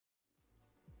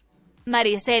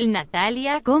Maricel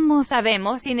Natalia, ¿cómo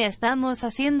sabemos si estamos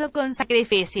haciendo con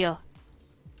sacrificio?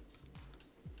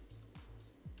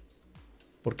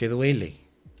 Porque duele.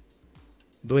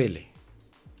 Duele.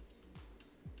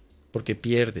 Porque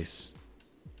pierdes.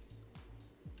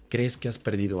 Crees que has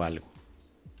perdido algo.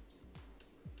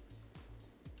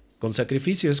 Con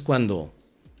sacrificio es cuando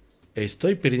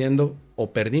estoy perdiendo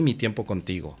o perdí mi tiempo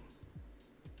contigo.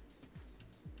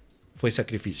 Fue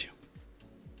sacrificio.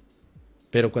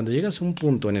 Pero cuando llegas a un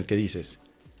punto en el que dices,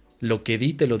 lo que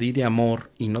di te lo di de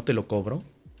amor y no te lo cobro,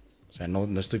 o sea,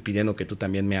 no estoy pidiendo que tú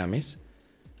también me ames,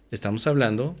 estamos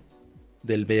hablando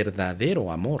del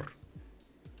verdadero amor.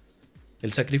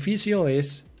 El sacrificio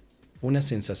es una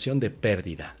sensación de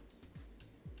pérdida.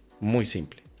 Muy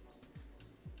simple.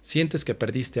 ¿Sientes que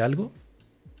perdiste algo?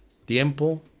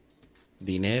 Tiempo,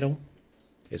 dinero,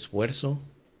 esfuerzo,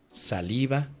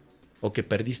 saliva, o que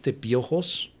perdiste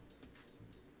piojos,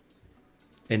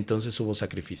 entonces hubo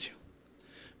sacrificio.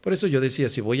 Por eso yo decía,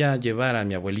 si voy a llevar a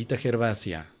mi abuelita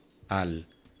Gervasia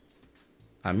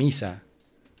a misa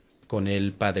con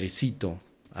el padrecito,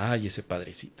 ay, ese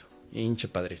padrecito, hinche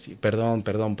padrecito,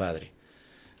 perdón, padre.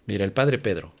 Mira, el padre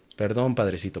Pedro, perdón,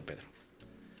 padrecito Pedro.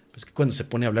 Pues que cuando se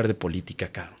pone a hablar de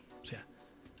política, caro, o sea,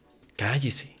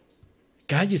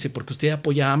 cállese, porque usted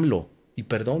apoya a AMLO. Y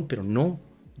perdón, pero no,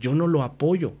 yo no lo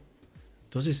apoyo.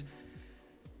 Entonces,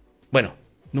 bueno,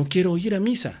 no quiero ir a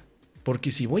misa,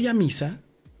 porque si voy a misa,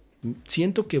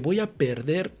 siento que voy a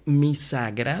perder mi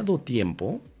sagrado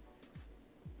tiempo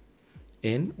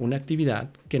en una actividad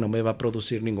que no me va a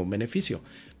producir ningún beneficio.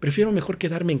 Prefiero mejor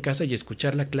quedarme en casa y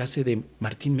escuchar la clase de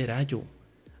Martín Merallo.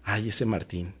 Ay, ese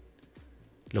Martín.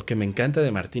 Lo que me encanta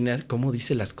de Martín es cómo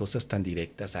dice las cosas tan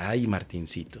directas. Ay,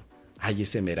 Martincito. Ay,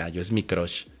 ese Merallo, es mi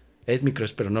crush. Es mi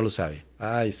crush, pero no lo sabe.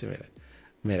 Ay, ese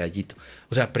Merallito.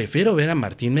 O sea, prefiero ver a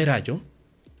Martín Merallo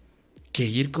que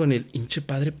ir con el hinche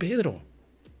padre Pedro,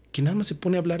 que nada más se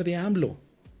pone a hablar de AMLO.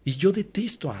 Y yo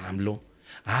detesto a AMLO.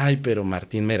 Ay, pero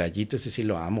Martín Merallito, ese sí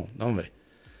lo amo. No, hombre.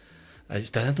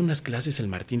 Está dando unas clases el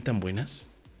Martín tan buenas.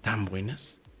 Tan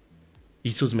buenas.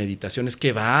 Y sus meditaciones,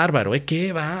 qué bárbaro,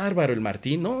 qué bárbaro el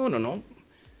Martín. No.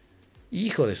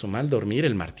 Hijo de su mal dormir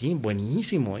el Martín,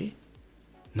 buenísimo,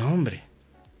 No, hombre.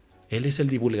 Él es el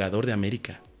divulgador de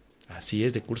América. Así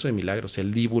es, de Curso de Milagros,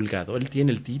 el divulgador, él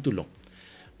tiene el título.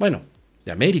 Bueno,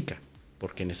 de América,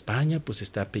 porque en España pues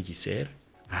está Pellicer.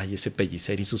 Ay, ese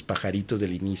Pellicer y sus pajaritos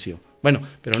del inicio. Bueno,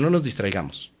 pero no nos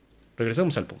distraigamos.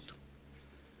 Regresamos al punto.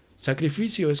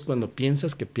 Sacrificio es cuando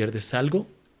piensas que pierdes algo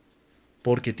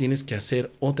porque tienes que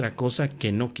hacer otra cosa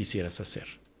que no quisieras hacer.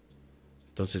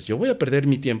 Entonces, yo voy a perder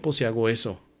mi tiempo si hago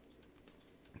eso.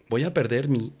 Voy a perder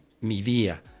mi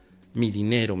día, mi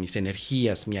dinero, mis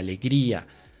energías, mi alegría,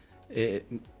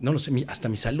 no lo sé, hasta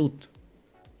mi salud.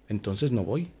 Entonces no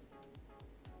voy.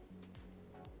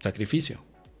 Sacrificio.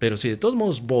 Pero si de todos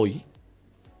modos voy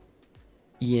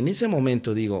y en ese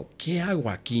momento digo, ¿qué hago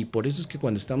aquí? Por eso es que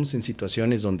cuando estamos en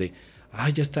situaciones donde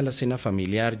ya está la cena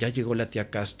familiar, ya llegó la tía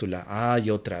Cástula,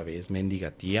 otra vez,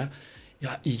 mendiga tía,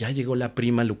 y ya llegó la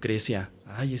prima Lucrecia,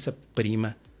 esa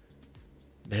prima,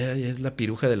 es la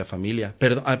piruja de la familia.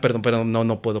 Perdón,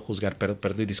 no puedo juzgar,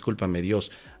 perdón, discúlpame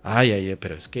Dios.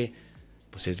 Pero es que,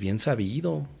 pues es bien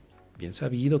sabido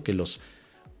que los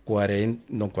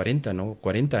 40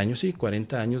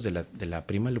 años de la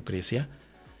prima Lucrecia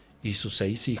y sus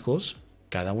 6 hijos,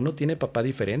 cada uno tiene papá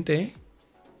diferente,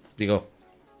 Digo,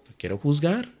 no quiero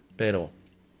juzgar, pero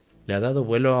le ha dado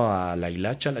vuelo a la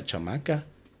hilacha, a la chamaca.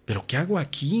 ¿Pero qué hago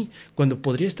aquí? Cuando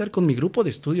podría estar con mi grupo de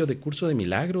estudio de Curso de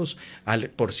Milagros,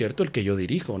 por cierto, el que yo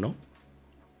dirijo, ¿no?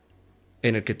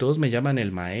 En el que todos me llaman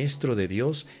el Maestro de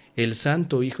Dios, el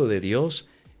Santo Hijo de Dios,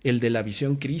 el de la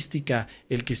visión crística,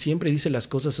 el que siempre dice las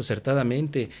cosas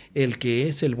acertadamente, el que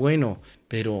es el bueno.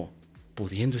 Pero,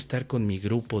 pudiendo estar con mi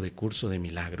grupo de Curso de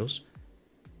Milagros,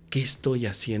 ¿qué estoy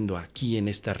haciendo aquí en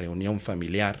esta reunión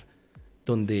familiar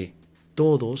donde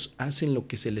todos hacen lo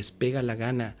que se les pega la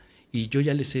gana? Y yo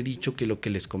ya les he dicho que lo que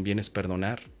les conviene es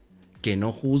perdonar, que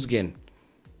no juzguen.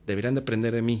 Deberían de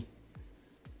aprender de mí,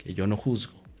 que yo no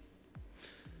juzgo.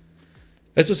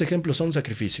 Estos ejemplos son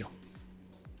sacrificio.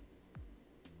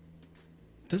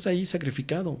 Estás ahí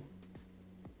sacrificado,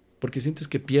 porque sientes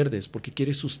que pierdes, porque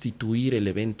quieres sustituir el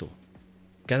evento.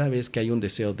 Cada vez que hay un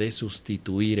deseo de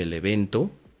sustituir el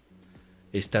evento,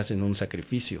 estás en un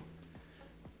sacrificio.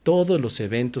 Todos los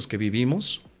eventos que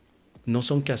vivimos no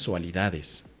son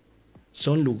casualidades.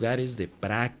 Son lugares de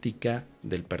práctica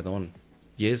del perdón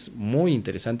y es muy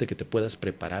interesante que te puedas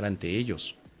preparar ante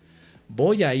ellos.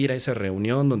 Voy a ir a esa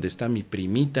reunión donde está mi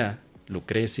primita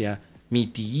Lucrecia, mi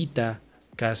tillita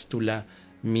Cástula,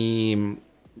 mi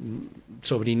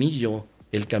sobrinillo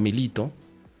el camilito,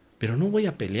 pero no voy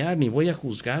a pelear ni voy a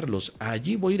juzgarlos.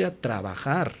 Allí voy a ir a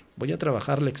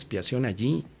trabajar la expiación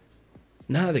allí.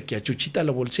 Nada de que a Chuchita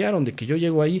lo bolsearon, de que yo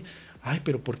llego ahí, ay,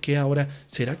 pero ¿por qué ahora?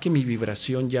 ¿Será que mi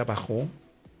vibración ya bajó?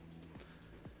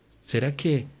 ¿Será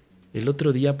que el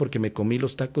otro día porque me comí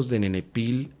los tacos de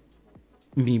nenepil,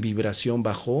 mi vibración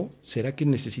bajó? ¿Será que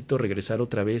necesito regresar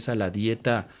otra vez a la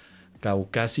dieta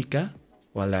caucásica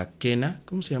o a la quena?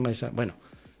 ¿Cómo se llama esa? Bueno,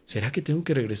 ¿será que tengo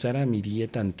que regresar a mi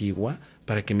dieta antigua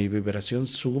para que mi vibración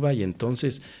suba y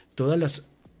entonces todas las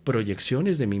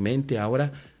proyecciones de mi mente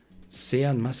ahora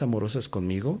sean más amorosas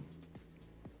conmigo?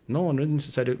 No, no es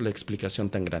necesario la explicación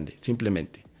tan grande.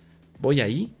 Simplemente voy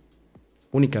ahí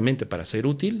únicamente para ser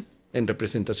útil en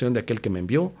representación de aquel que me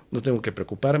envió. No tengo que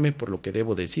preocuparme por lo que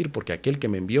debo decir, porque aquel que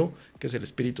me envió, que es el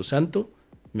Espíritu Santo,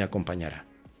 me acompañará.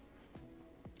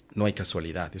 No hay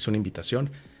casualidad, es una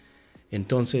invitación.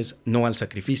 Entonces, no al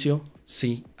sacrificio,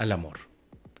 sí al amor.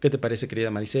 ¿Qué te parece,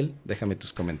 querida Maricel? Déjame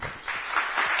tus comentarios.